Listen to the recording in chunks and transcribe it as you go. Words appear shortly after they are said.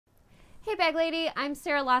Bag Lady, I'm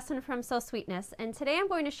Sarah Lawson from Sew Sweetness, and today I'm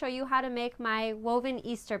going to show you how to make my woven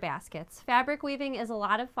Easter baskets. Fabric weaving is a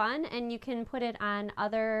lot of fun, and you can put it on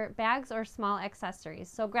other bags or small accessories.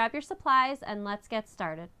 So grab your supplies and let's get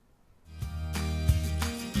started.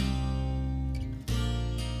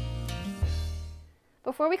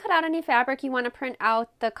 Before we cut out any fabric, you want to print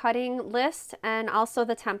out the cutting list and also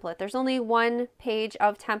the template. There's only one page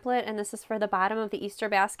of template, and this is for the bottom of the Easter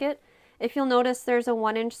basket. If you'll notice, there's a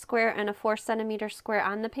 1-inch square and a 4-centimeter square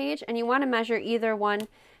on the page, and you want to measure either one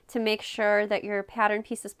to make sure that your pattern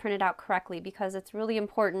piece is printed out correctly, because it's really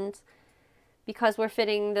important, because we're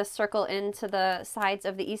fitting this circle into the sides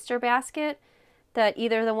of the Easter basket, that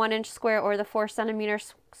either the 1-inch square or the 4-centimeter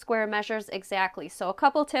square measures exactly. So a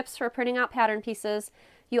couple tips for printing out pattern pieces.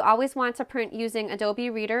 You always want to print using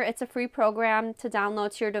Adobe Reader. It's a free program to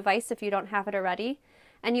download to your device if you don't have it already.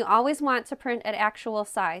 And you always want to print at actual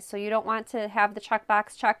size. So you don't want to have the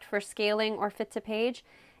checkbox checked for scaling or fit to page.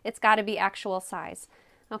 It's got to be actual size.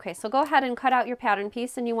 Okay, so go ahead and cut out your pattern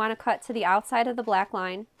piece, and you want to cut to the outside of the black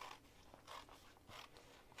line.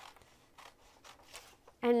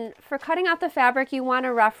 And for cutting out the fabric, you want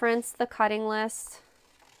to reference the cutting list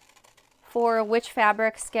for which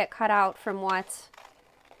fabrics get cut out from what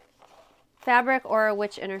fabric or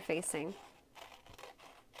which interfacing.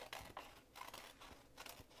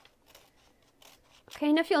 Okay,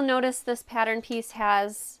 and if you'll notice, this pattern piece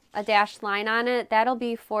has a dashed line on it. That'll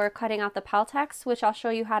be for cutting out the Peltex, which I'll show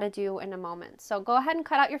you how to do in a moment. So go ahead and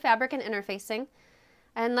cut out your fabric and interfacing,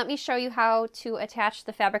 and let me show you how to attach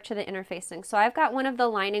the fabric to the interfacing. So I've got one of the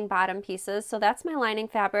lining bottom pieces, so that's my lining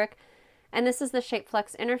fabric, and this is the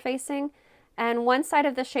Shapeflex interfacing. And one side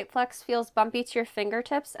of the Shapeflex feels bumpy to your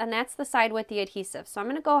fingertips, and that's the side with the adhesive. So I'm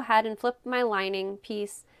going to go ahead and flip my lining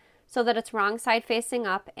piece so that it's wrong side facing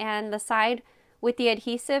up, and the side with the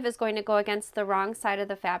adhesive is going to go against the wrong side of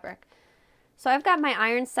the fabric. So I've got my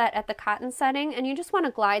iron set at the cotton setting, and you just want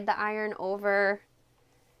to glide the iron over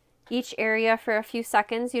each area for a few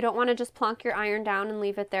seconds. You don't want to just plunk your iron down and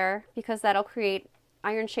leave it there, because that'll create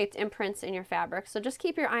iron-shaped imprints in your fabric. So just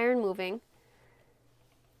keep your iron moving.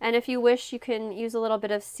 And if you wish, you can use a little bit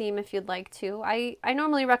of seam if you'd like to. I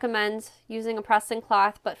normally recommend using a pressing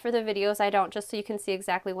cloth, but for the videos I don't, just so you can see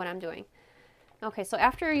exactly what I'm doing. Okay, so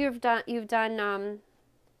after you've done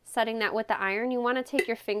setting that with the iron, you want to take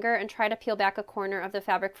your finger and try to peel back a corner of the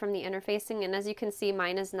fabric from the interfacing, and as you can see,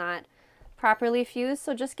 mine is not properly fused,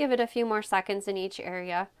 so just give it a few more seconds in each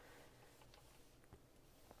area.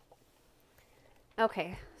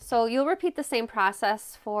 Okay, so you'll repeat the same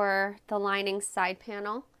process for the lining side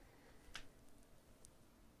panel.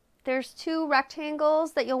 There's two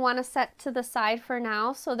rectangles that you'll want to set to the side for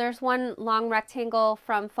now. So there's one long rectangle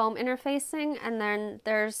from foam interfacing, and then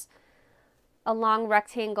there's a long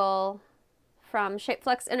rectangle from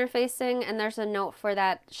Shapeflex interfacing, and there's a note for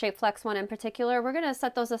that Shapeflex one in particular. We're going to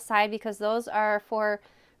set those aside because those are for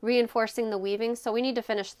reinforcing the weaving, so we need to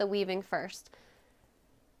finish the weaving first.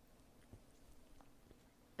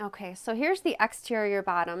 Okay, so here's the exterior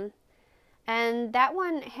bottom, and that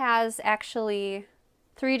one has actually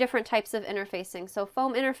 3 different types of interfacing. So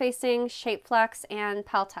foam interfacing, Shapeflex, and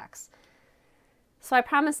Peltex. So I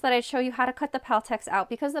promised that I'd show you how to cut the Peltex out.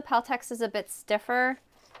 Because the Peltex is a bit stiffer,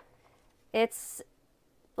 it's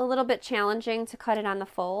a little bit challenging to cut it on the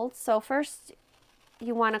fold. So first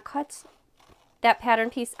you want to cut that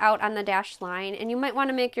pattern piece out on the dashed line, and you might want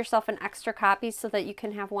to make yourself an extra copy so that you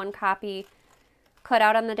can have one copy cut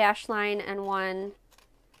out on the dashed line and one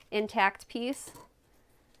intact piece.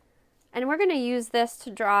 And we're going to use this to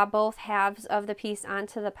draw both halves of the piece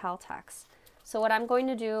onto the Peltex. So what I'm going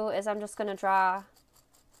to do is I'm just going to draw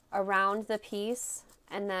around the piece,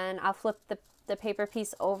 and then I'll flip the paper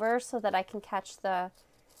piece over so that I can catch the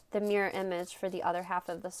mirror image for the other half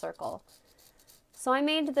of the circle. So I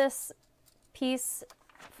made this piece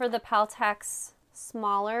for the Peltex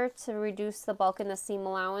smaller to reduce the bulk in the seam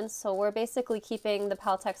allowance. So we're basically keeping the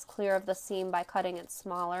Peltex clear of the seam by cutting it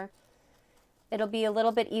smaller. It'll be a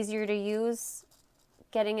little bit easier to use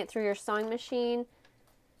getting it through your sewing machine,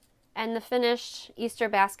 and the finished Easter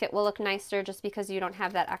basket will look nicer just because you don't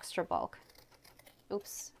have that extra bulk.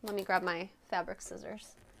 Oops, let me grab my fabric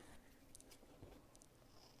scissors.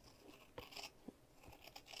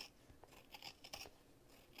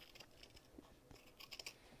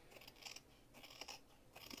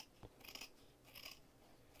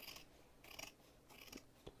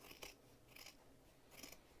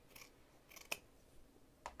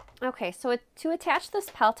 Okay, so to attach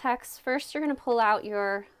this Peltex, first you're going to pull out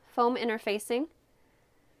your foam interfacing.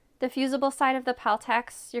 The fusible side of the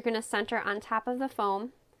Peltex you're going to center on top of the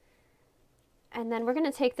foam. And then we're going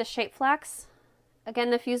to take the Shapeflex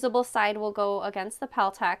again, the fusible side will go against the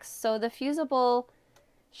Peltex. So the fusible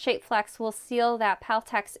Shapeflex will seal that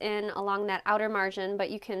Peltex in along that outer margin, but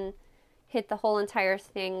you can hit the whole entire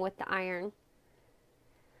thing with the iron.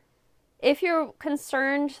 If you're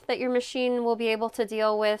concerned that your machine will be able to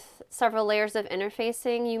deal with several layers of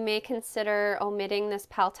interfacing, you may consider omitting this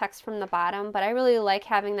Peltex from the bottom, but I really like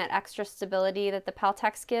having that extra stability that the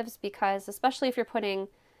Peltex gives, because especially if you're putting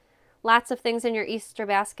lots of things in your Easter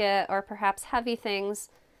basket or perhaps heavy things,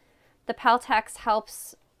 the Peltex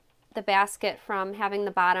helps the basket from having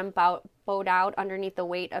the bottom bowed out underneath the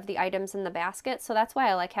weight of the items in the basket. So that's why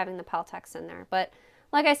I like having the Peltex in there. But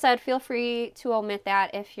like I said, feel free to omit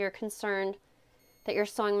that if you're concerned that your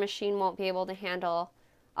sewing machine won't be able to handle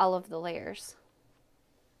all of the layers.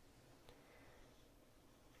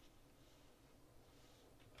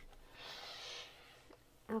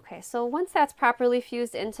 Okay, so once that's properly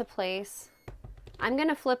fused into place, I'm going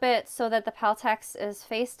to flip it so that the Peltex is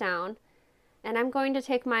face down. And I'm going to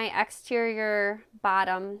take my exterior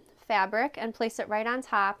bottom fabric and place it right on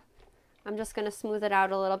top. I'm just going to smooth it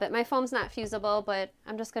out a little bit. My foam's not fusible, but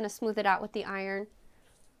I'm just going to smooth it out with the iron.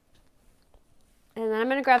 And then I'm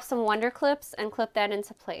going to grab some Wonder Clips and clip that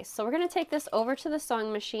into place. So we're going to take this over to the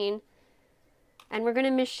sewing machine, and we're going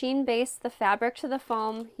to machine baste the fabric to the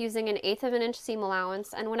foam using 1/8 of an inch seam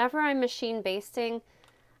allowance. And whenever I'm machine basting,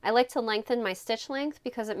 I like to lengthen my stitch length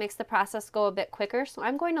because it makes the process go a bit quicker. So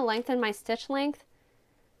I'm going to lengthen my stitch length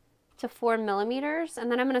to 4 millimeters,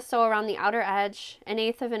 and then I'm going to sew around the outer edge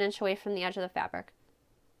 1/8 of an inch away from the edge of the fabric.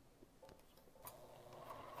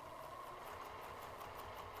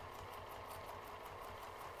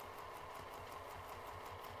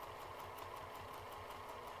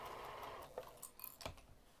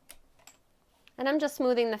 And I'm just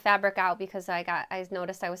smoothing the fabric out because I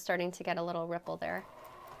noticed I was starting to get a little ripple there.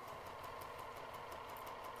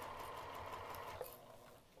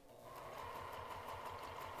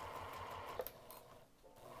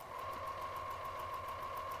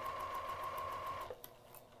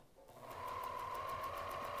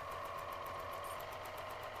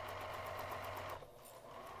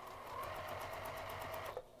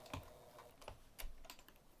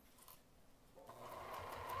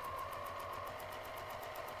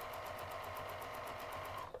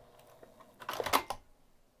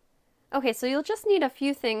 Okay, so you'll just need a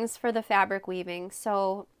few things for the fabric weaving.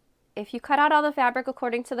 So if you cut out all the fabric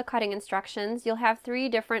according to the cutting instructions, you'll have 3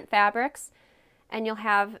 different fabrics, and you'll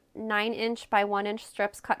have 9" by 1"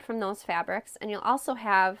 strips cut from those fabrics, and you'll also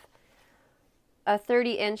have a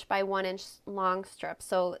 30" by 1" long strip.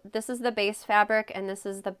 So this is the base fabric, and this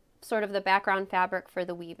is the sort of the background fabric for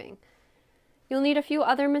the weaving. You'll need a few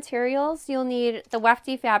other materials. You'll need the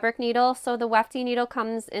Wefty fabric needle. So the Wefty needle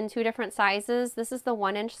comes in 2 different sizes. This is the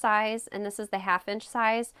 1" size, and this is the 1/2"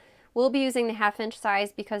 size. We'll be using the 1/2"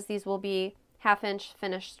 size because these will be 1/2"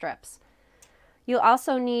 finished strips. You'll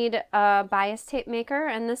also need a bias tape maker,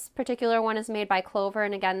 and this particular one is made by Clover,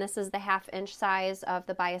 and again, this is the 1/2" size of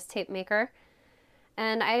the bias tape maker.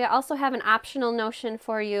 And I also have an optional notion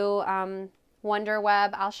for you, Wonder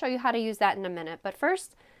Web. I'll show you how to use that in a minute, but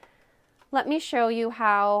first, let me show you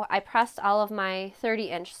how I pressed all of my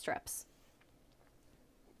 30" strips.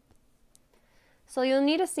 So you'll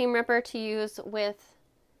need a seam ripper to use with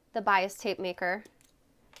the bias tape maker.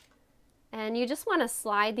 And you just want to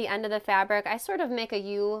slide the end of the fabric. I sort of make a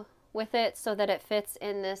U with it so that it fits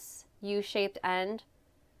in this U-shaped end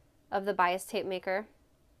of the bias tape maker.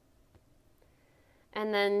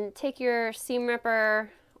 And then take your seam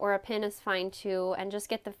ripper, or a pin is fine too, and just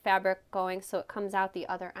get the fabric going so it comes out the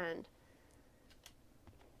other end.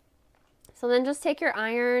 So then just take your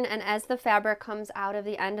iron, and as the fabric comes out of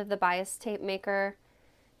the end of the bias tape maker,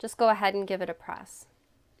 just go ahead and give it a press.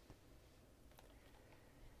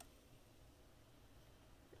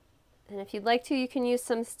 And if you'd like to, you can use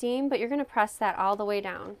some steam, but you're going to press that all the way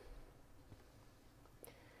down.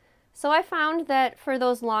 So I found that for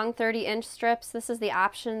those long 30" strips, this is the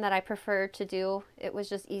option that I prefer to do. It was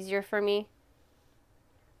just easier for me.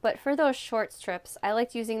 But for those short strips, I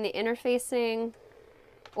liked using the interfacing,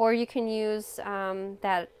 or you can use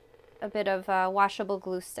a bit of washable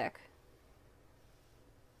glue stick.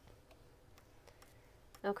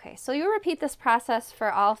 Okay, so you'll repeat this process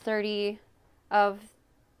for all 30 of,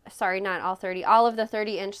 sorry, not all 30, all of the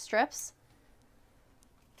 30" strips.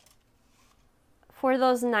 For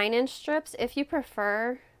those 9" strips, if you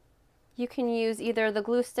prefer, you can use either the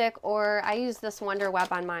glue stick, or I use this Wonder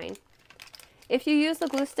Web on mine. If you use the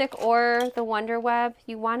glue stick or the Wonder Web,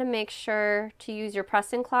 you want to make sure to use your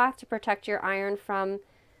pressing cloth to protect your iron from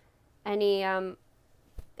any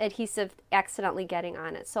adhesive accidentally getting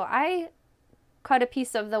on it. So I cut a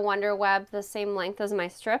piece of the Wonder Web the same length as my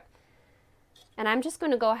strip, and I'm just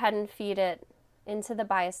going to go ahead and feed it into the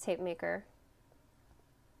bias tape maker.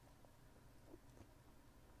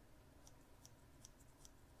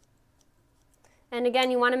 And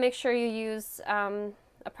again, you want to make sure you use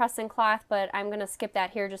a pressing cloth, but I'm going to skip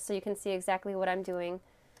that here just so you can see exactly what I'm doing.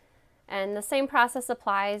 And the same process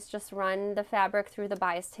applies, just run the fabric through the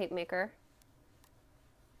bias tape maker.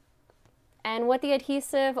 And what the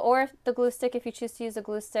adhesive, or the glue stick if you choose to use a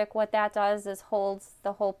glue stick, what that does is holds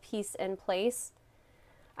the whole piece in place.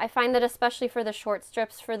 I find that especially for the short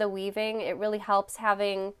strips for the weaving, it really helps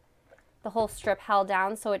having the whole strip held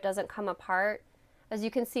down so it doesn't come apart. As you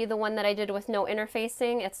can see, the one that I did with no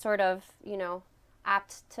interfacing, it's sort of, you know,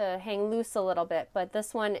 apt to hang loose a little bit, but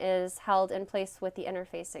this one is held in place with the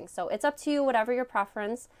interfacing. So it's up to you, whatever your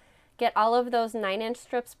preference. Get all of those 9-inch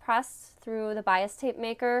strips pressed through the bias tape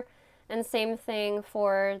maker, and same thing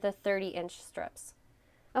for the 30-inch strips.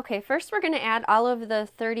 Okay, first we're going to add all of the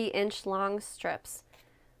 30-inch long strips.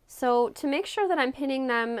 So to make sure that I'm pinning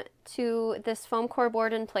them to this foam core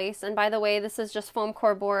board in place, and by the way, this is just foam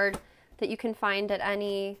core board that you can find at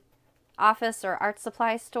any office or art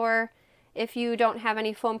supply store. If you don't have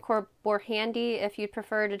any foam core board handy, if you'd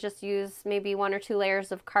prefer to just use maybe 1 or 2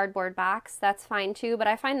 layers of cardboard box, that's fine too, but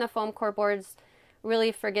I find the foam core boards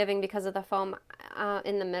really forgiving because of the foam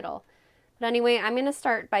in the middle. But anyway, I'm going to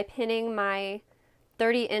start by pinning my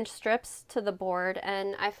 30-inch strips to the board,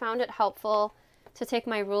 and I found it helpful to take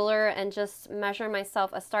my ruler and just measure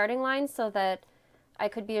myself a starting line so that I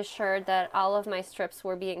could be assured that all of my strips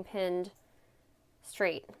were being pinned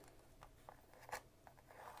straight.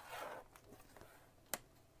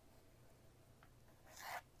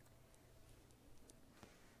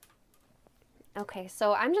 Okay,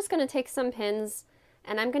 so I'm just going to take some pins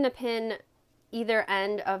and I'm going to pin either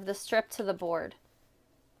end of the strip to the board.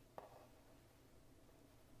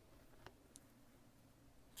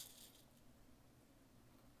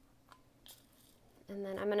 And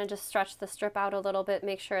then I'm going to just stretch the strip out a little bit,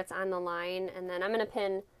 make sure it's on the line, and then I'm going to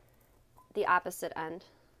pin the opposite end.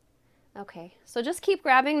 Okay, so just keep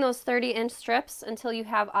grabbing those 30-inch strips until you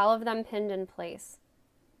have all of them pinned in place.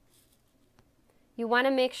 You want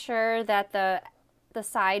to make sure that the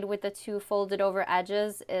side with the 2 folded over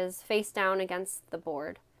edges is face down against the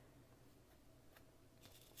board.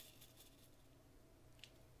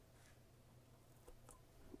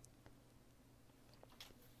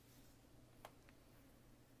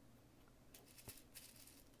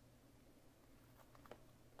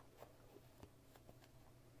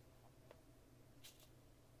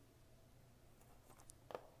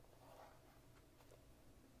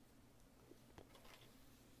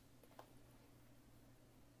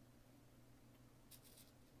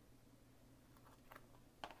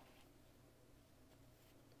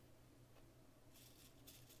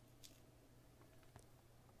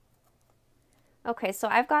 Okay, so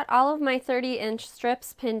I've got all of my 30-inch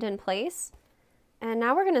strips pinned in place, and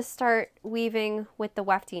now we're going to start weaving with the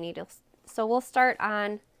wefty needles. So we'll start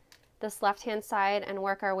on this left-hand side and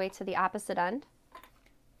work our way to the opposite end.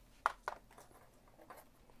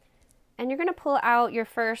 And you're going to pull out your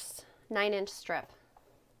first 9-inch strip.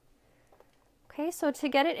 Okay, so to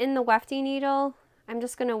get it in the wefty needle, I'm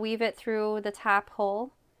just going to weave it through the top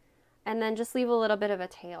hole and then just leave a little bit of a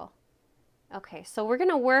tail. Okay, so we're going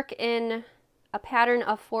to work in a pattern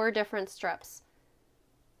of 4 different strips.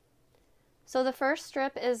 So the first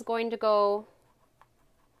strip is going to go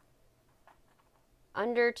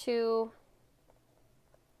under 2,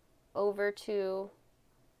 over 2,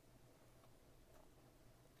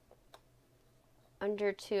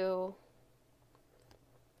 under 2,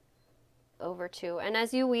 over 2. And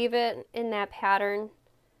as you weave it in that pattern,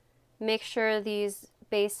 make sure these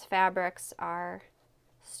base fabrics are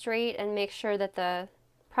straight and make sure that the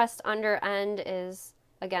pressed under end is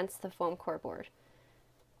against the foam core board.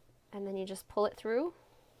 And then you just pull it through.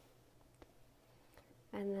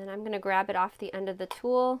 And then I'm going to grab it off the end of the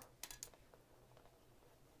tool.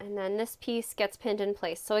 And then this piece gets pinned in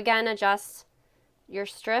place. So again, adjust your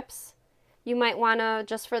strips. You might want to,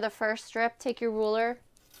 just for the first strip, take your ruler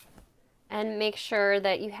and make sure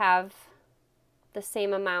that you have the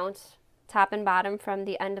same amount top and bottom from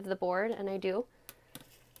the end of the board, and I do.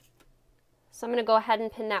 So I'm going to go ahead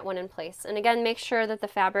and pin that one in place. And again, make sure that the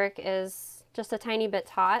fabric is just a tiny bit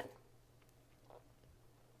taut.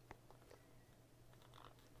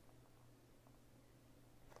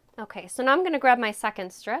 Okay, so now I'm going to grab my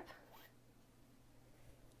second strip.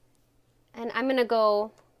 And I'm going to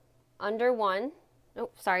go under 1. Oh,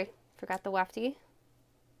 sorry, forgot the wefty.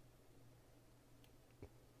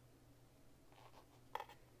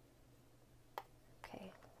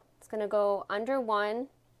 going to go under 1,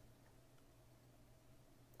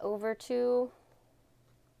 over 2,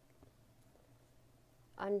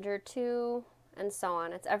 under 2, and so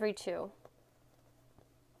on. It's every 2.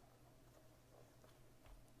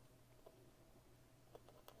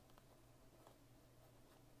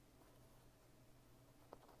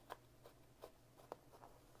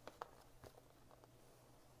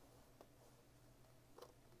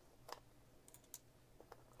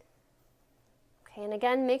 Okay, and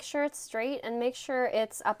again, make sure it's straight and make sure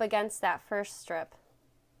it's up against that first strip.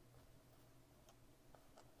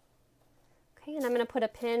 Okay, and I'm going to put a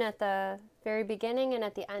pin at the very beginning and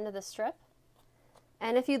at the end of the strip.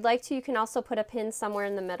 And if you'd like to, you can also put a pin somewhere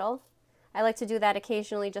in the middle. I like to do that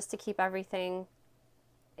occasionally just to keep everything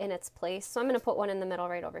in its place. So I'm going to put one in the middle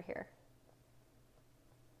right over here.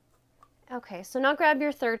 Okay, so now grab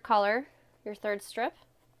your third color, your third strip.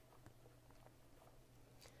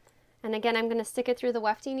 And again, I'm going to stick it through the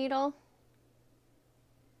wefting needle.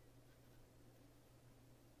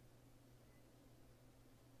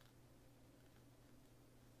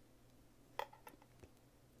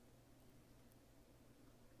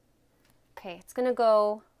 Okay, it's going to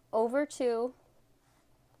go over 2,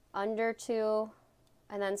 under 2,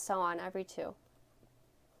 and then so on every 2.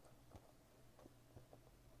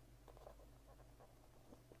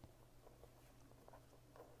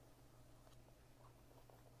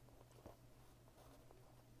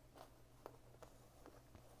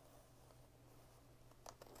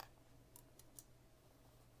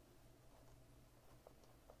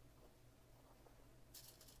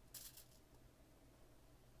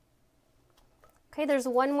 Okay, there's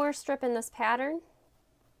one more strip in this pattern.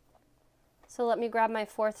 So let me grab my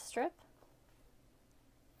fourth strip.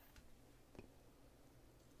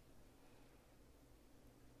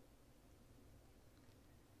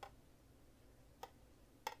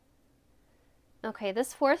 Okay,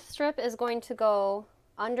 this fourth strip is going to go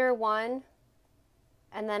under 1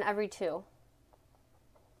 and then every 2.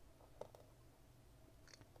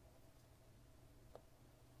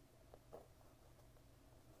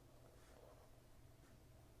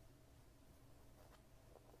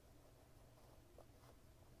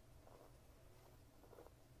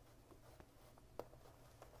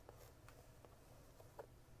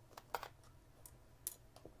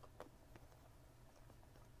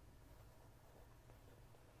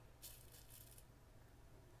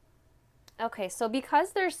 Okay, so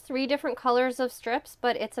because there's 3 different colors of strips,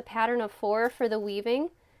 but it's a pattern of 4 for the weaving,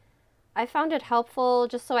 I found it helpful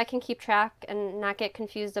just so I can keep track and not get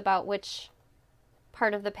confused about which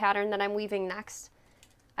part of the pattern that I'm weaving next.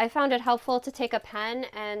 I found it helpful to take a pen,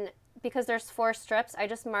 and because there's 4 strips, I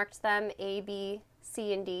just marked them A, B,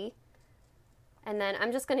 C, and D. And then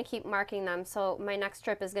I'm just going to keep marking them, so my next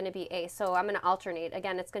strip is going to be A. So I'm going to alternate.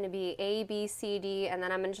 Again, it's going to be A, B, C, D, and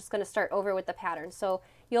then I'm just going to start over with the pattern. So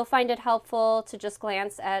you'll find it helpful to just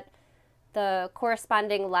glance at the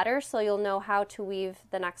corresponding letters so you'll know how to weave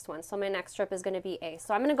the next one. So my next strip is going to be A.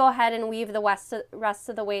 So I'm going to go ahead and weave the rest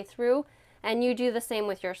of the way through, and you do the same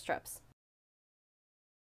with your strips.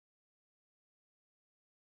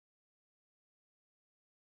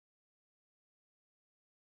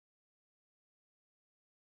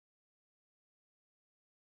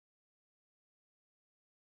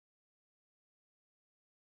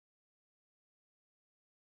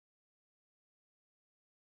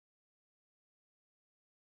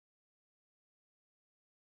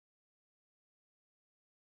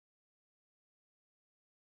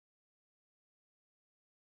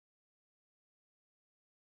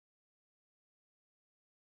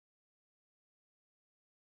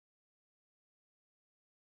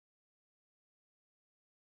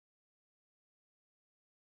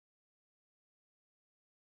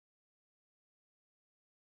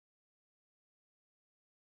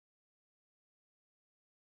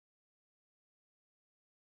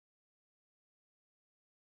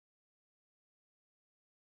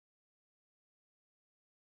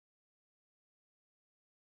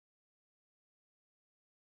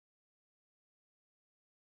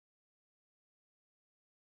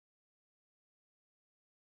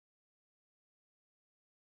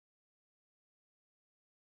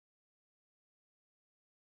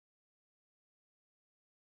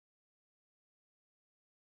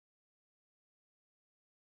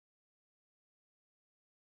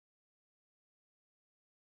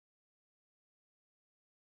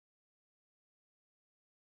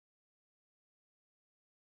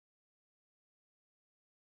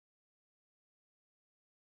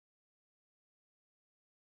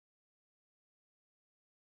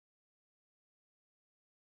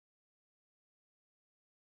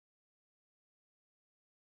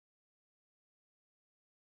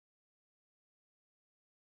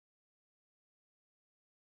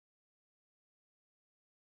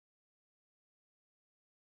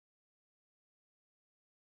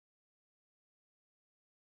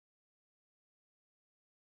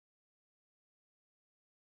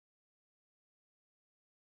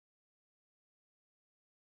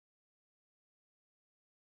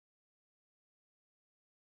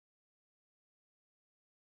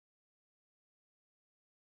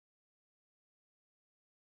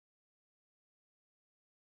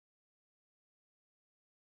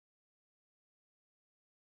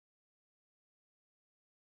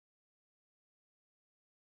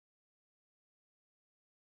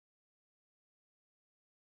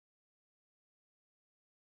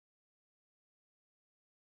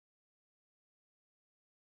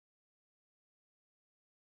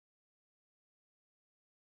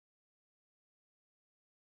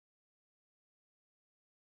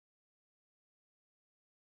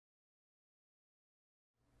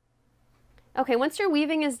 Okay, once your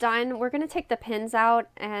weaving is done, we're going to take the pins out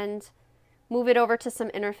and move it over to some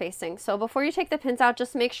interfacing. So before you take the pins out,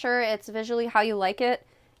 just make sure it's visually how you like it.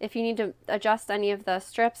 If you need to adjust any of the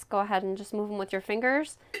strips, go ahead and just move them with your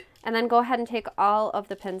fingers. And then go ahead and take all of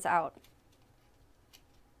the pins out.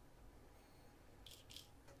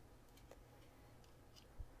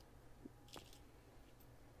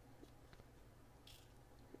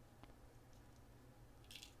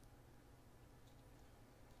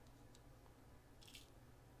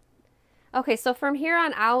 Okay, so from here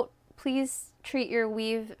on out, please treat your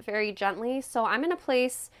weave very gently. So I'm going to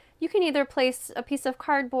place, you can either place a piece of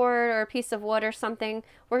cardboard or a piece of wood or something.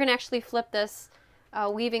 We're going to actually flip this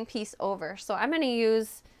weaving piece over. So I'm going to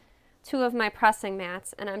use 2 of my pressing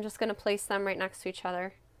mats, and I'm just going to place them right next to each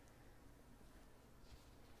other.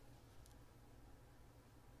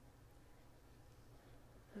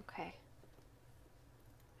 Okay.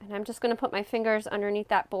 And I'm just going to put my fingers underneath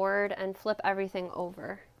that board and flip everything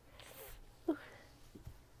over.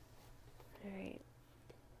 All right.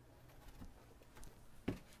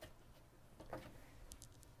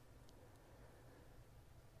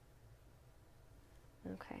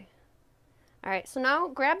 Okay. All right, so now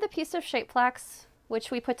grab the piece of shape flex, which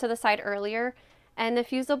we put to the side earlier, and the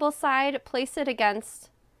fusible side, place it against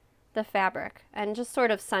the fabric and just sort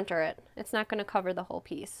of center it. It's not going to cover the whole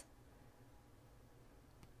piece.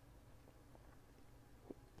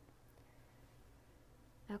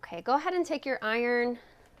 Okay, go ahead and take your iron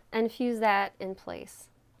and fuse that in place.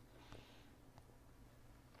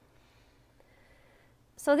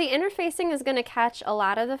 So the interfacing is going to catch a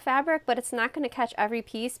lot of the fabric, but it's not going to catch every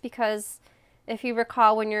piece because if you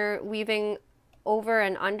recall, when you're weaving over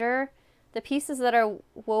and under, the pieces that are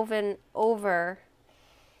woven over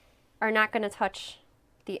are not going to touch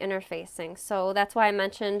the interfacing. So that's why I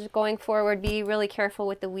mentioned going forward, be really careful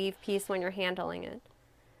with the weave piece when you're handling it.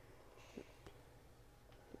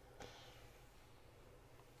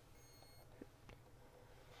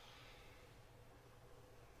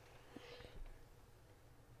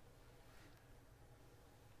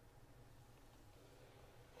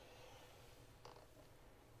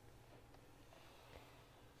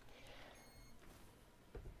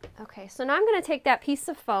 Okay, so now I'm going to take that piece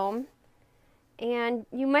of foam, and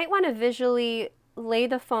you might want to visually lay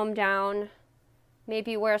the foam down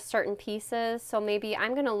maybe where a certain piece is. So maybe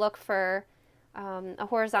I'm going to look for a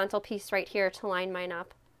horizontal piece right here to line mine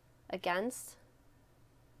up against,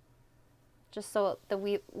 just so the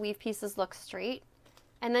weave pieces look straight.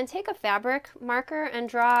 And then take a fabric marker and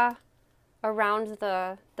draw around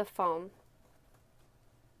the foam.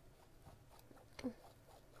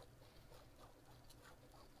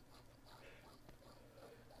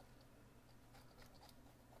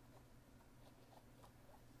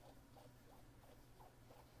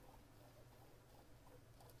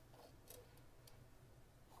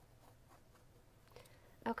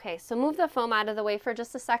 Okay, so move the foam out of the way for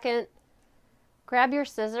just a second. Grab your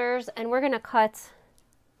scissors, and we're going to cut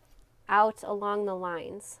out along the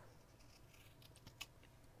lines.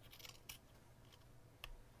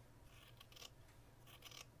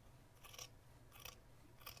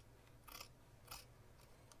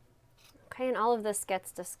 Okay, and all of this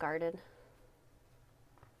gets discarded.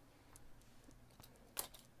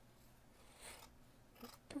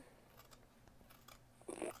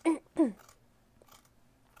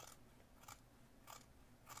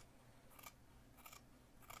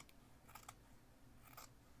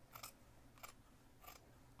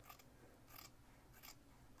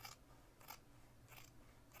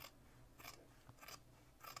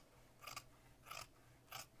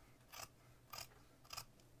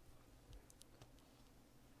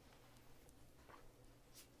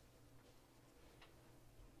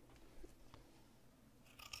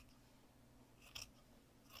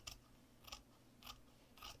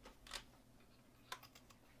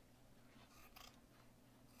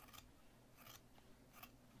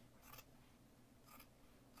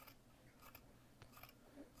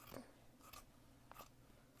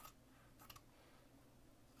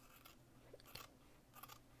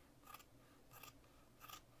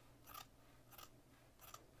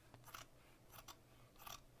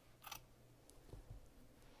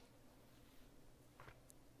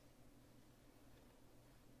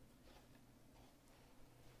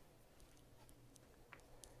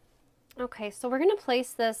 Okay, so we're going to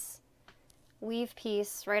place this weave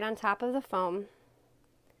piece right on top of the foam.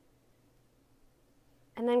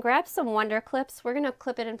 And then grab some Wonder Clips. We're going to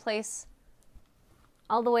clip it in place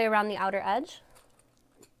all the way around the outer edge.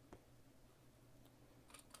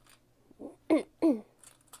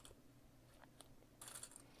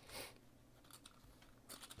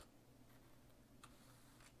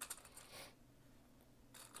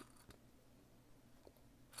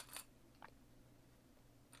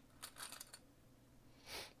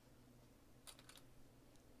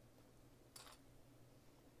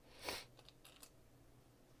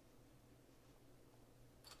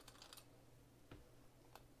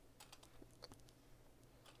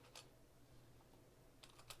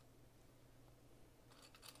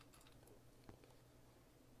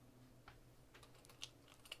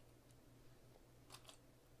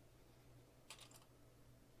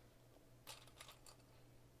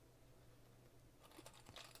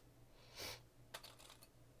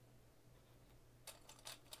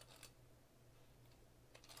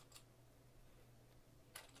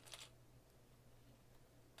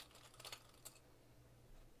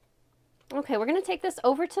 Okay, we're going to take this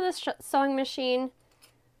over to the sewing machine.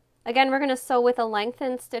 Again, we're going to sew with a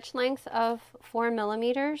lengthened stitch length of 4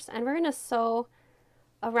 millimeters, and we're going to sew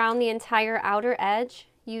around the entire outer edge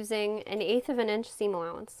using 1/8 of an inch seam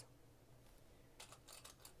allowance.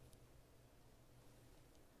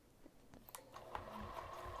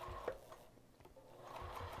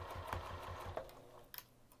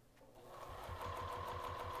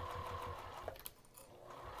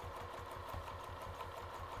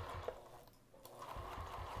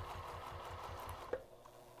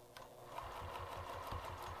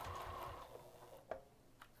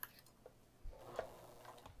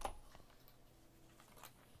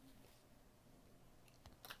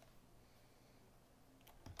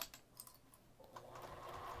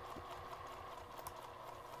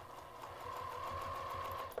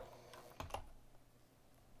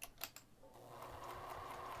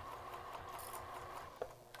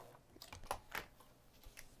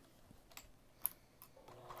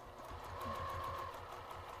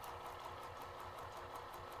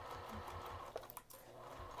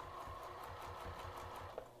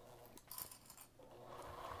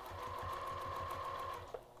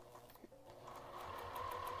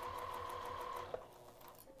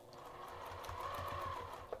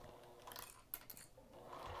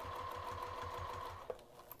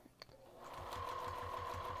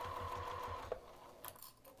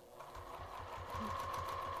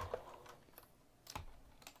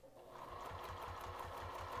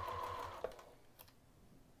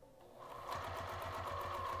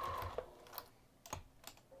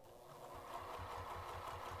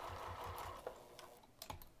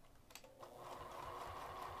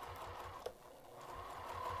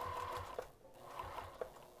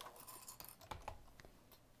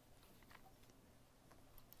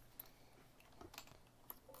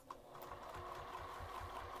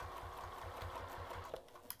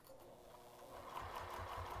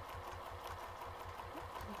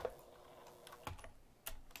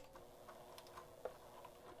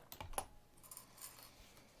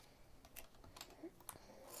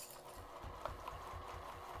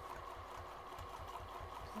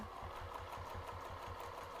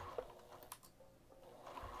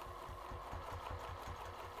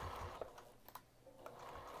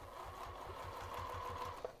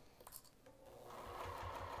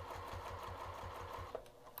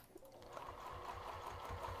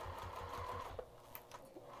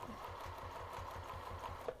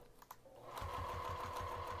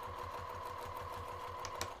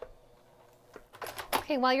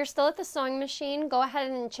 Okay, while you're still at the sewing machine, go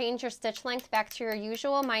ahead and change your stitch length back to your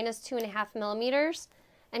usual -2.5 millimeters,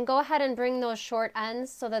 and go ahead and bring those short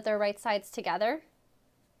ends so that they're right sides together.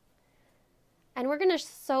 And we're going to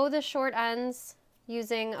sew the short ends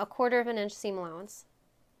using 1/4 of an inch seam allowance.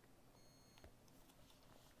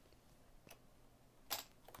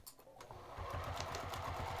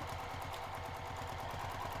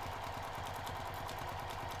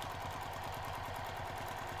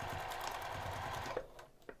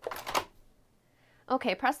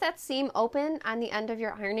 Okay, press that seam open on the end of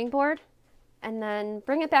your ironing board and then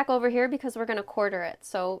bring it back over here because we're going to quarter it.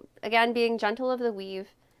 So again, being gentle of the weave,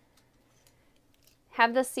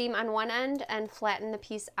 have the seam on one end and flatten the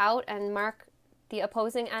piece out and mark the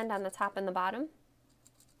opposing end on the top and the bottom.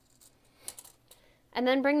 And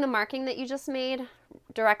then bring the marking that you just made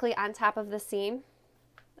directly on top of the seam.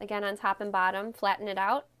 Again, on top and bottom, flatten it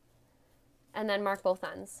out, and then mark both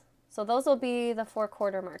ends. So those will be the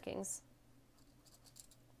 4/4 markings.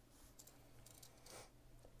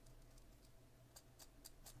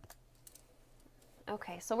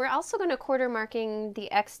 Okay, so we're also going to quarter marking the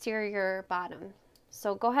exterior bottom.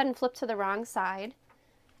 So go ahead and flip to the wrong side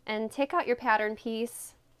and take out your pattern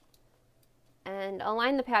piece and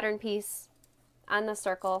align the pattern piece on the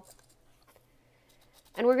circle.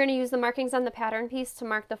 And we're going to use the markings on the pattern piece to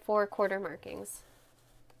mark the 4/4 markings.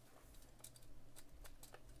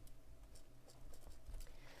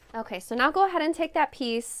 Okay, so now go ahead and take that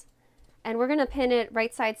piece and we're going to pin it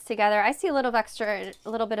right sides together. I see a little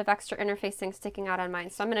bit of extra interfacing sticking out on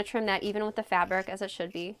mine, so I'm going to trim that even with the fabric as it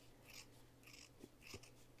should be.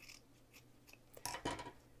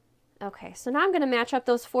 Okay, so now I'm going to match up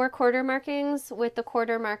those 4/4 markings with the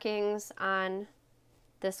quarter markings on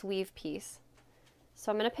this weave piece.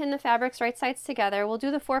 So I'm going to pin the fabrics right sides together. We'll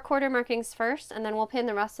do the 4/4 markings first, and then we'll pin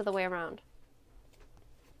the rest of the way around.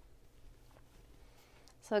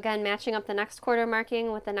 So again, matching up the next quarter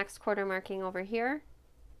marking with the next quarter marking over here.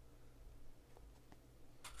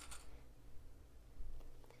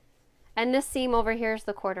 And this seam over here is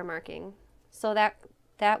the quarter marking. So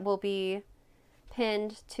that will be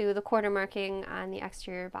pinned to the quarter marking on the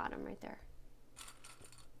exterior bottom right there.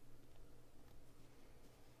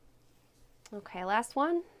 Okay, last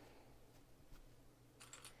one.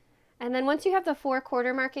 And then once you have the 4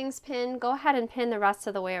 quarter markings pinned, go ahead and pin the rest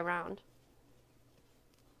of the way around.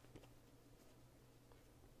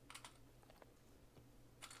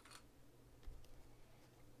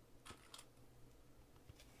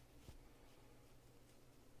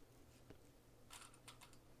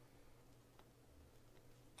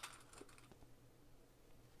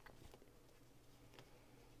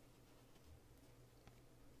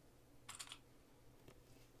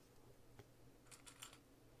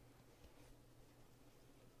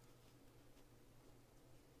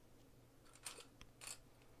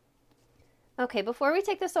 Okay, before we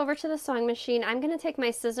take this over to the sewing machine, I'm going to take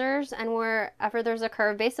my scissors, and wherever there's a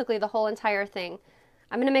curve, basically the whole entire thing,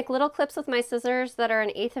 I'm going to make little clips with my scissors that are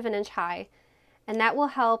 1/8 of an inch high. And that will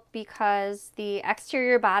help because the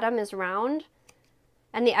exterior bottom is round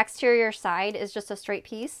and the exterior side is just a straight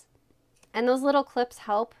piece. And those little clips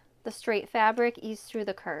help the straight fabric ease through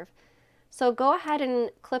the curve. So go ahead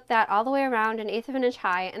and clip that all the way around 1/8 of an inch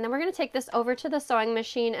high, and then we're going to take this over to the sewing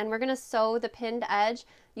machine and we're going to sew the pinned edge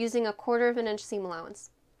using a 1/4 of an inch seam allowance.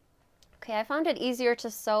 Okay, I found it easier to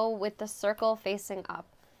sew with the circle facing up.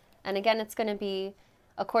 And again, it's going to be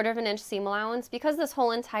a 1/4 of an inch seam allowance. Because this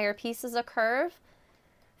whole entire piece is a curve,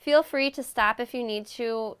 feel free to stop if you need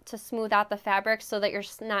to smooth out the fabric so that you're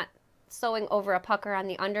not sewing over a pucker on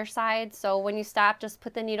the underside. So when you stop, just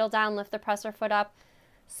put the needle down, lift the presser foot up,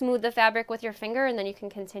 smooth the fabric with your finger, and then you can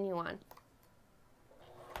continue on.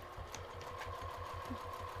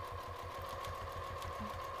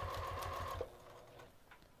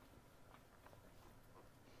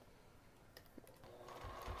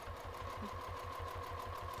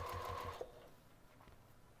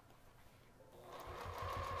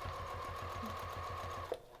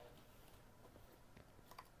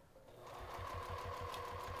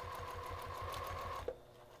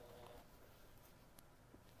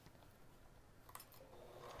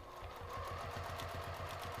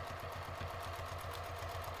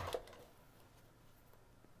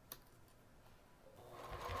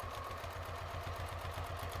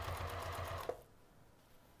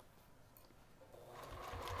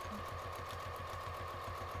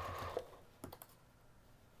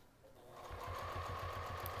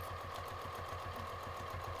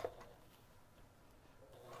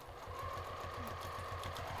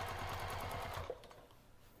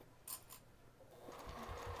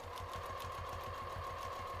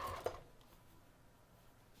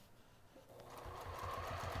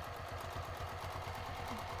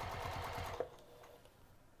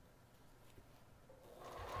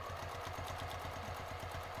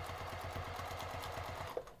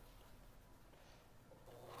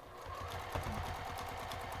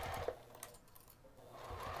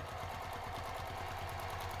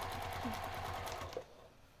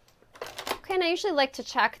 Okay, and I usually like to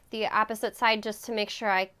check the opposite side just to make sure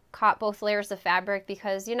I caught both layers of fabric,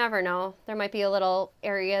 because you never know. There might be a little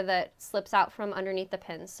area that slips out from underneath the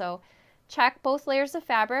pin. So check both layers of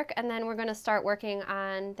fabric, and then we're going to start working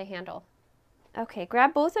on the handle. Okay,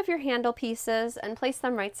 grab both of your handle pieces and place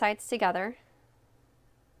them right sides together.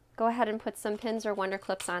 Go ahead and put some pins or wonder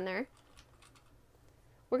clips on there.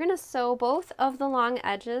 We're going to sew both of the long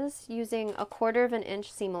edges using a 1/4 of an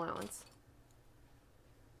inch seam allowance.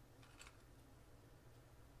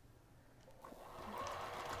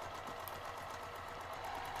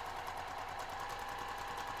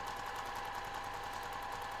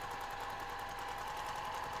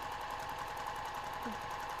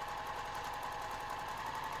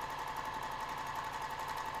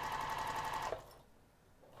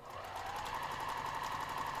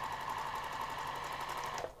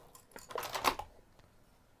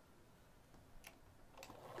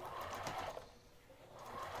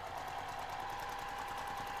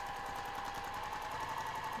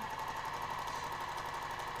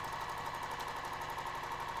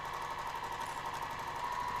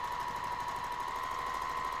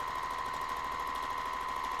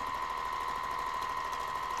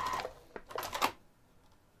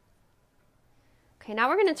 Okay, now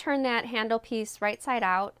we're going to turn that handle piece right side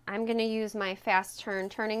out. I'm going to use my fast turn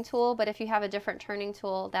turning tool, but if you have a different turning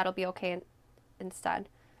tool, that'll be okay instead.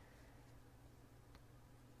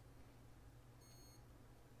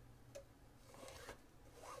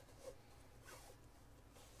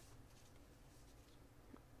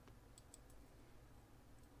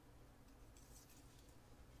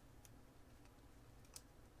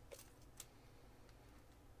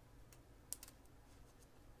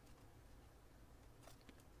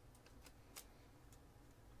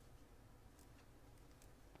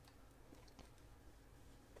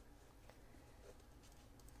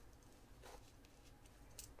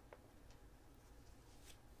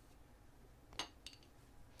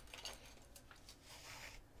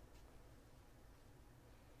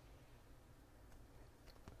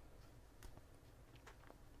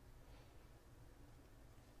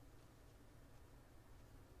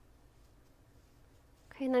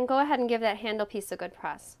 Okay, and then go ahead and give that handle piece a good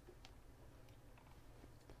press.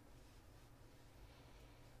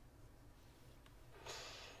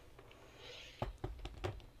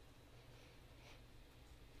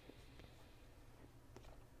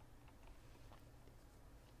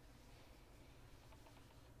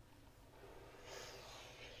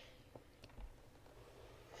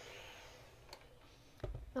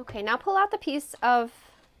 Okay, now pull out the piece of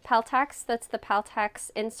Peltex that's the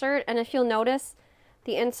Peltex insert, and if you'll notice,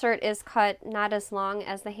 the insert is cut not as long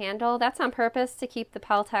as the handle. That's on purpose to keep the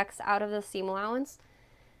Peltex out of the seam allowance.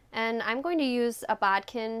 And I'm going to use a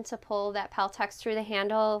bodkin to pull that Peltex through the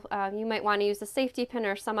handle. You might want to use a safety pin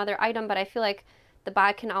or some other item, but I feel like the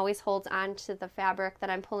bodkin always holds on to the fabric that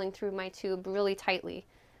I'm pulling through my tube really tightly.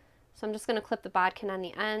 So I'm just going to clip the bodkin on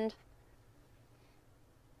the end.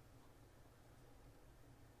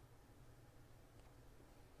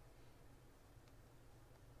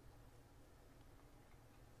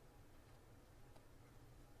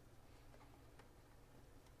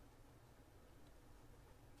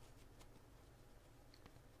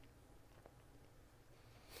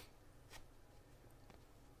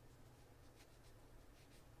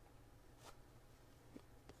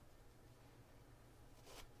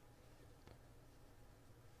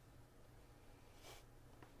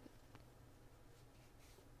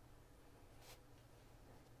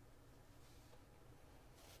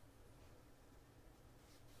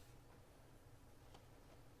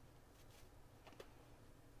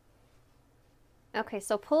 Okay,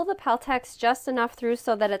 so pull the Peltex just enough through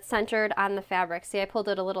so that it's centered on the fabric. See, I pulled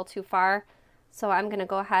it a little too far, so I'm going to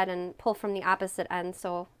go ahead and pull from the opposite end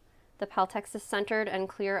so the Peltex is centered and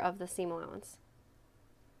clear of the seam allowance.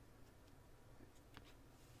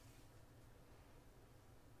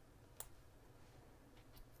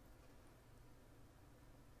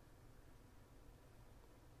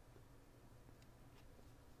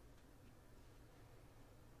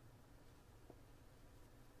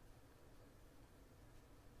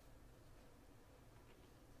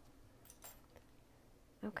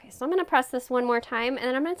 Okay, so I'm going to press this one more time, and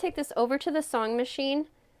then I'm going to take this over to the sewing machine.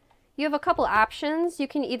 You have a couple options. You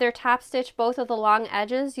can either top stitch both of the long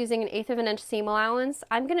edges using 1/8 of an inch seam allowance.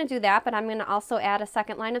 I'm going to do that, but I'm going to also add a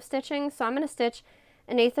second line of stitching. So I'm going to stitch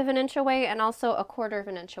 1/8 of an inch away and also 1/4 of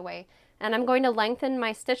an inch away. And I'm going to lengthen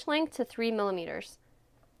my stitch length to 3 millimeters.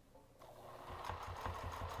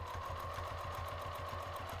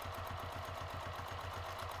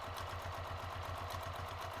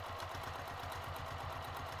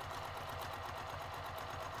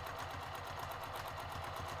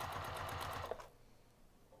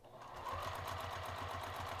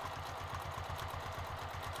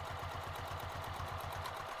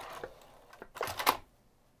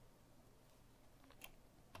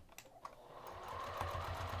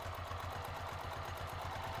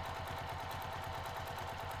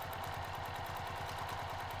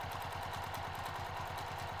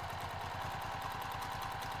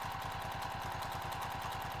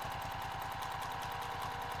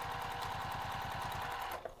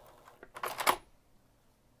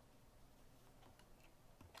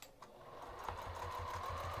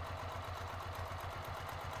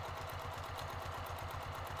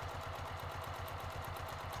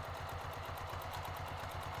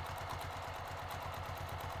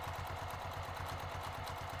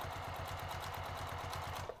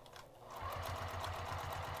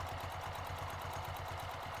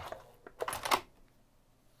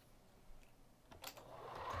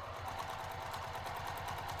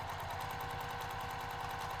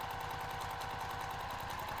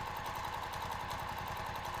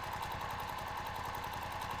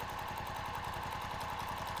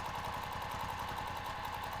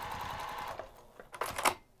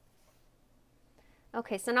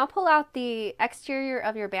 Okay, so now pull out the exterior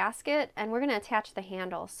of your basket and we're going to attach the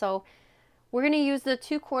handle. So we're going to use the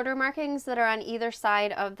 2/4 markings that are on either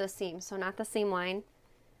side of the seam, so not the seam line.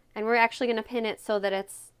 And we're actually going to pin it so that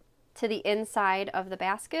it's to the inside of the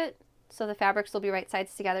basket, so the fabrics will be right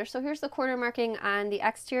sides together. So here's the 1/4 marking on the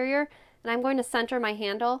exterior, and I'm going to center my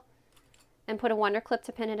handle and put a wonder clip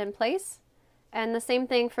to pin it in place. And the same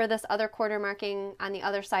thing for this other 1/4 marking on the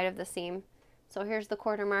other side of the seam. So here's the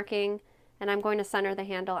 1/4 marking, and I'm going to center the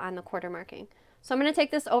handle on the 1/4 marking. So I'm going to take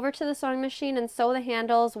this over to the sewing machine and sew the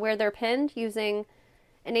handles where they're pinned using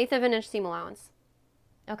 1/8 of an inch seam allowance.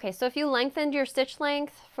 Okay, so if you lengthened your stitch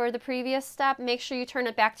length for the previous step, make sure you turn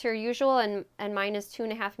it back to your usual, and mine is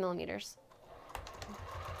 2.5 millimeters.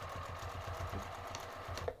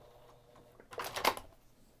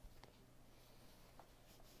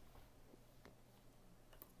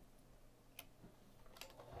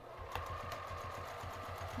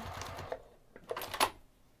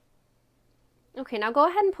 Okay, now go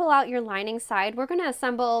ahead and pull out your lining side. We're going to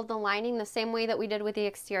assemble the lining the same way that we did with the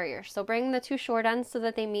exterior. So bring the two short ends so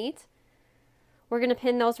that they meet. We're going to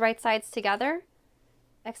pin those right sides together,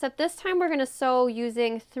 except this time we're going to sew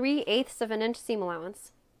using 3/8 of an inch seam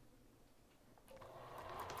allowance.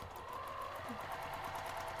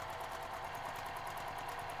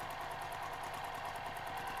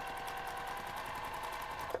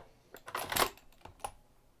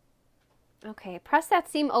 Okay, press that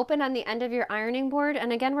seam open on the end of your ironing board,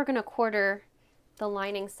 and again we're going to quarter the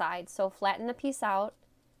lining side. So flatten the piece out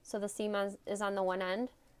so the seam is on the one end,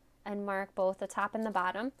 and mark both the top and the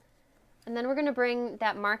bottom. And then we're going to bring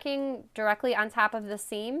that marking directly on top of the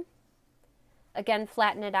seam. Again,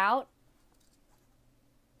 flatten it out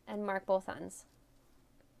and mark both ends.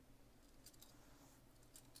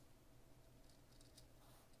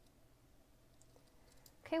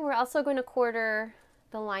 Okay, we're also going to quarter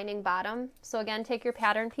the lining bottom. So again, take your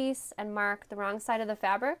pattern piece and mark the wrong side of the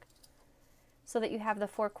fabric so that you have the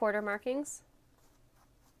 4/4 markings.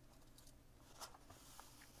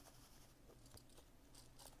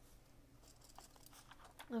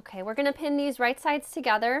 Okay, we're going to pin these right sides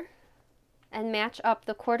together and match up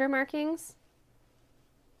the quarter markings.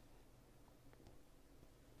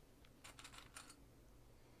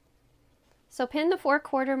 So pin the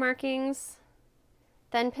 4/4 markings,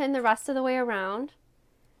 then pin the rest of the way around.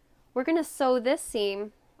 We're going to sew this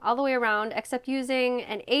seam all the way around, except using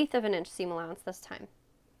 1/8 of an inch seam allowance this time.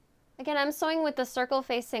 Again, I'm sewing with the circle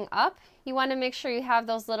facing up. You want to make sure you have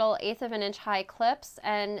those little 1/8 of an inch high clips,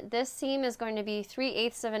 and this seam is going to be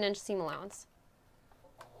 3/8 of an inch seam allowance.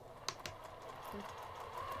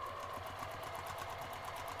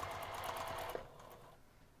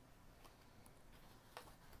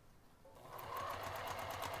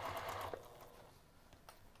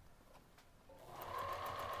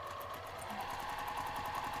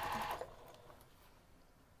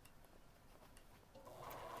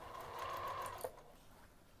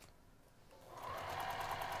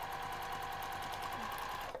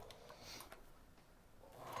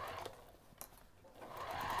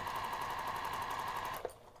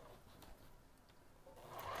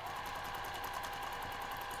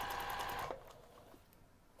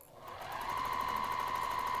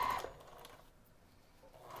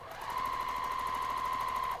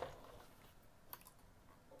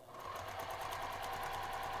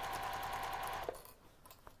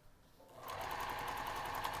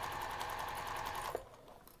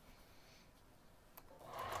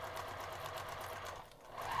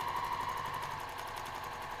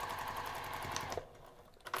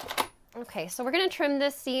 Okay, so we're going to trim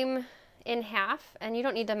this seam in half, and you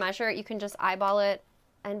don't need to measure it, you can just eyeball it.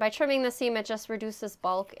 And by trimming the seam, it just reduces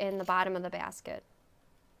bulk in the bottom of the basket.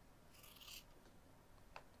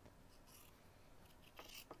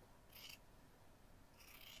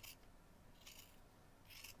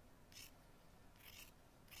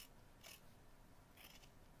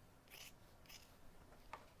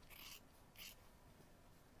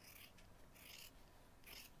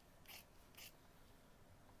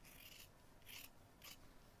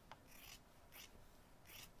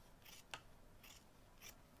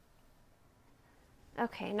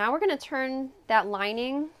 Okay, now we're going to turn that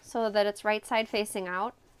lining so that it's right side facing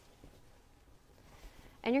out.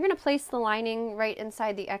 And you're going to place the lining right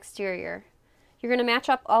inside the exterior. You're going to match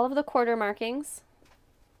up all of the quarter markings.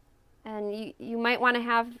 And you might want to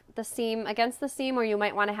have the seam against the seam, or you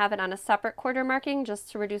might want to have it on a separate quarter marking just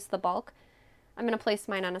to reduce the bulk. I'm going to place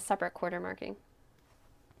mine on a separate quarter marking.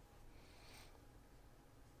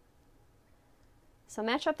 So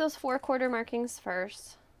match up those 4/4 markings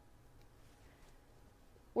first.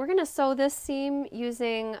 We're going to sew this seam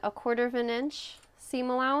using 1/4 of an inch seam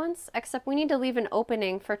allowance, except we need to leave an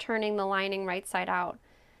opening for turning the lining right side out.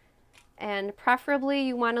 And preferably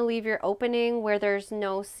you want to leave your opening where there's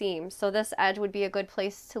no seam. So this edge would be a good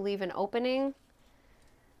place to leave an opening.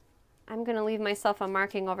 I'm going to leave myself a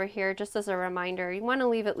marking over here just as a reminder. You want to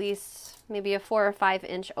leave at least maybe a 4 or 5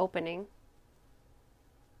 inch opening.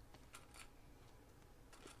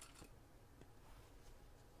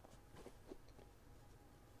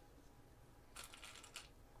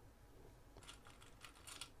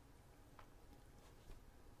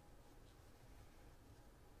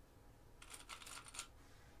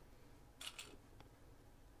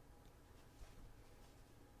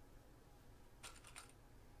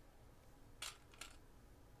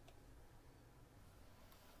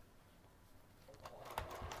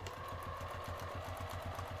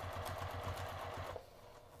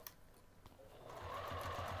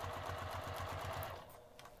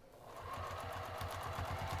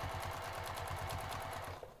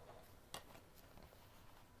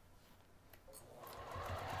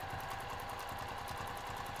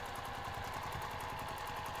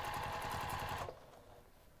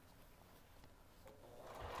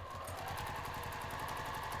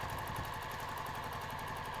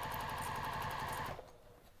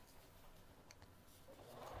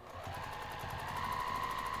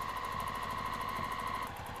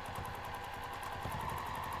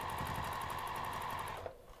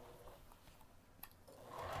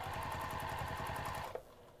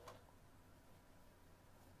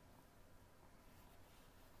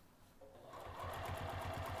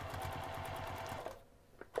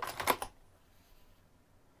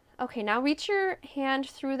 Okay, now reach your hand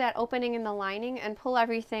through that opening in the lining and pull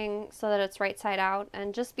everything so that it's right side out,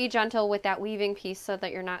 and just be gentle with that weaving piece so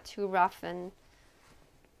that you're not too rough and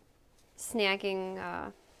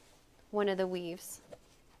snagging one of the weaves.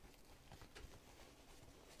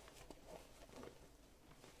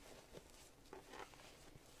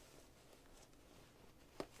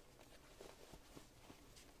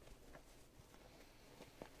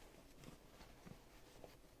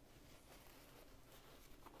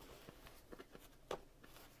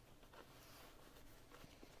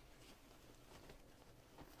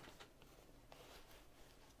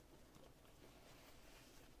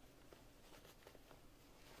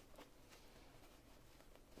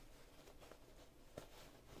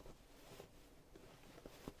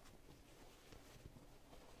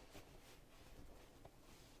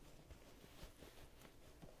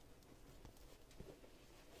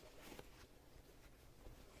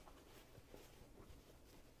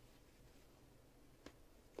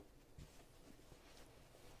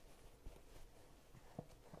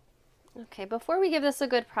 Okay, before we give this a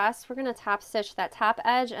good press, we're going to top stitch that top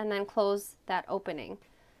edge and then close that opening.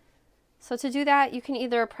 So to do that, you can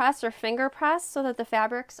either press or finger press so that the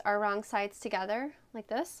fabrics are wrong sides together, like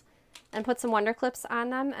this, and put some Wonder Clips on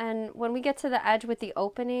them. And when we get to the edge with the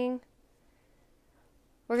opening,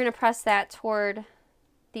 we're going to press that toward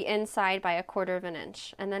the inside by 1/4 of an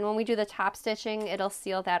inch. And then when we do the top stitching, it'll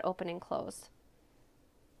seal that opening closed.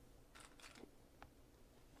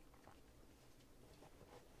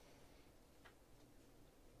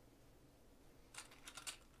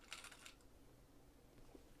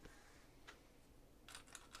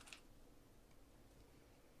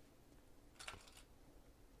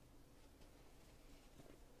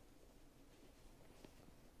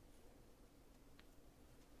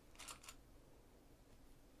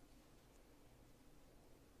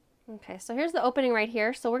 Okay, so here's the opening right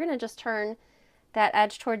here. So we're going to just turn that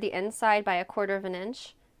edge toward the inside by 1/4 of an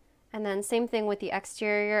inch. And then same thing with the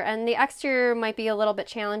exterior. And the exterior might be a little bit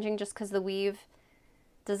challenging just because the weave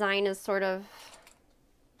design is sort of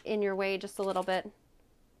in your way just a little bit.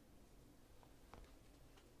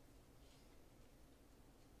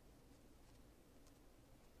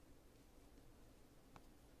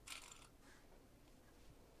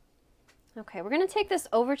 Okay, we're going to take this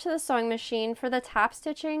over to the sewing machine. For the top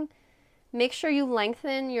stitching, make sure you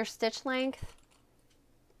lengthen your stitch length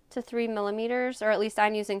to 3 millimeters, or at least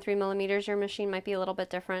I'm using 3 millimeters. Your machine might be a little bit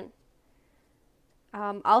different.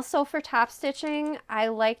 Also for top stitching, I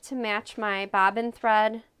like to match my bobbin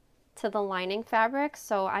thread to the lining fabric.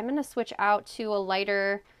 So I'm going to switch out to a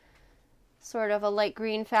lighter, sort of a light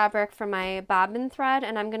green fabric for my bobbin thread,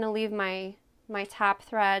 and I'm going to leave my top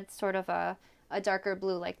thread sort of a darker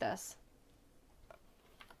blue like this.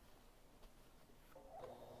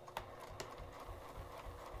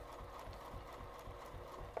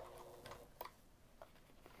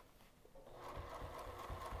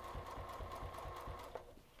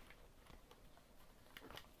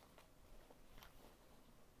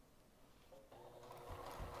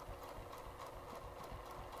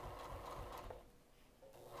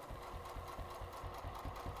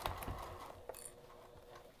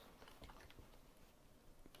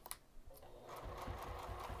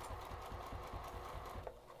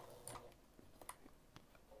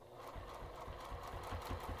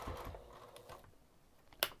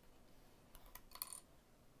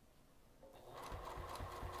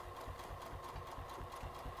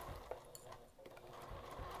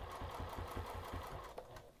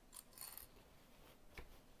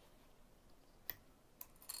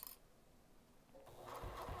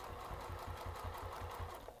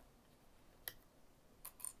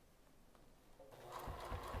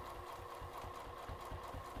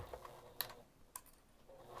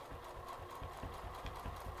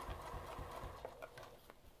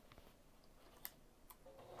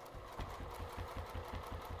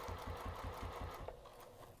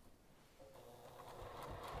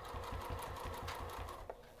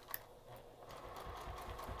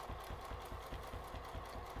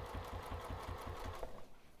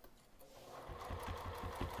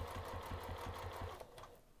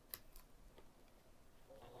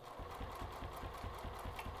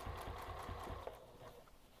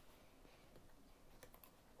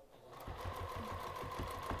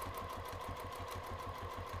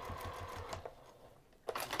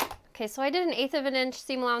 Okay, so I did an 1/8 of an inch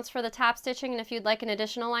seam allowance for the top stitching, and if you'd like an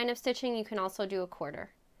additional line of stitching, you can also do 1/4.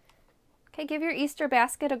 Okay, give your Easter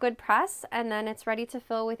basket a good press, and then it's ready to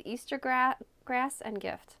fill with Easter grass and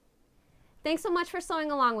gift. Thanks so much for sewing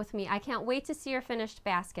along with me. I can't wait to see your finished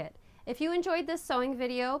basket. If you enjoyed this sewing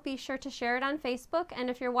video, be sure to share it on Facebook, and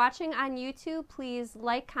if you're watching on YouTube, please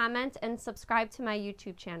like, comment, and subscribe to my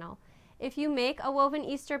YouTube channel. If you make a woven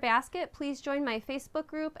Easter basket, please join my Facebook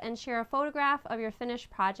group and share a photograph of your finished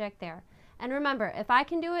project there. And remember, if I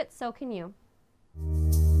can do it, so can you.